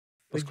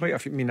There's quite a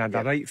few. I mean, I had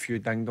a right few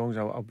ding dongs,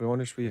 I'll be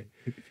honest with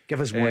you. Give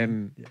us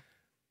one.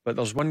 But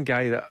there's one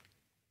guy that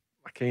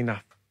I kind of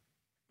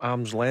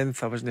arm's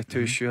length, I wasn't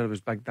too sure. It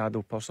was Big Dad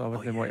O'Purser. I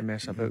didn't want to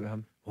mess about with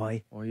him.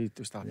 Why? Oh, he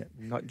just a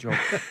nut job.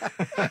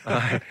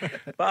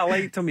 But I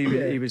liked him.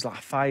 He was like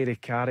a fiery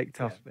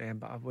character.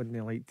 But I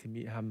wouldn't like to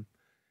meet him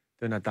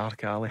down a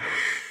dark alley.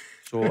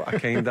 So I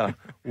kind of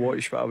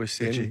watched what I was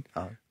saying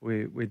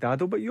with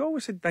Dado. But you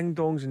always had ding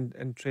dongs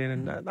in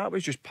training. That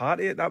was just part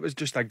of it. That was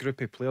just a group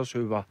of players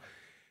who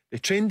they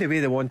trained the way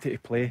they wanted to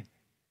play.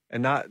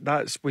 And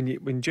that's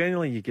when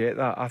generally you get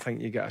that, I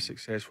think you get a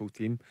successful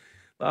team.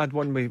 I had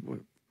one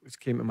which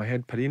came to my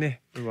head, Perini.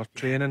 We were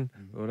training,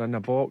 we were in a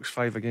box,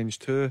 5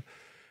 against 2.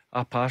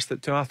 I passed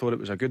it to him. I thought it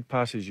was a good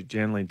pass, as you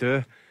generally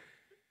do.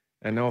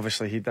 And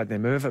obviously he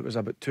didn't move. It was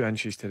about 2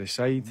 inches to the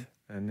side.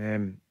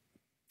 And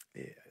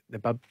the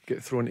bib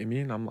got thrown to me,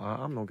 and I'm like,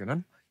 I'm not going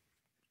in.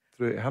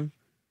 Threw it to him,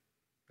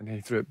 and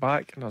he threw it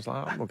back, and I was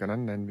like, I'm not going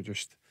in. And then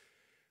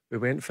we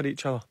went for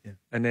each other.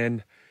 And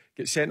then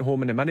get sent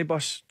home in the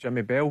minibus.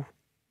 Jimmy Bell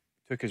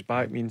took us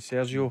back, me and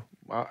Sergio.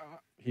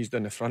 He's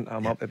down the front,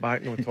 I'm up the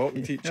back, no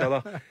talking to each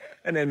other.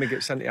 And then we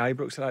get sent to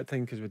Ibrox at that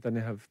time because we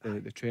didn't have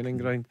the training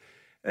ground.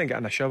 And then get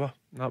in a shower,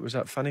 and that was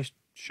it, finished.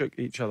 Shook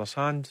each other's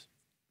hands,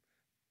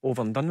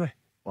 over and done with.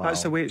 Wow.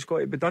 That's the way it's got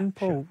to be done,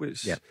 Paul.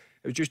 It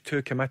was just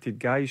 2 committed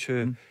guys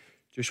who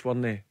just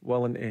weren't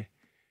willing to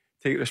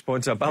take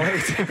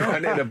responsibility to go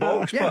into the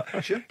box. But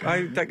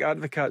Dick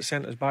Advocaat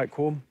sent us back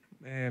home.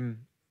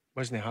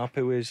 Wasn't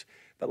happy with us.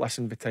 But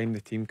listen, by the time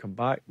the team come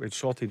back, we'd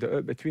sorted it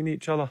out between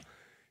each other,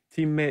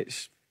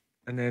 teammates,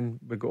 and then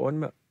we got on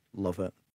with it. Love it.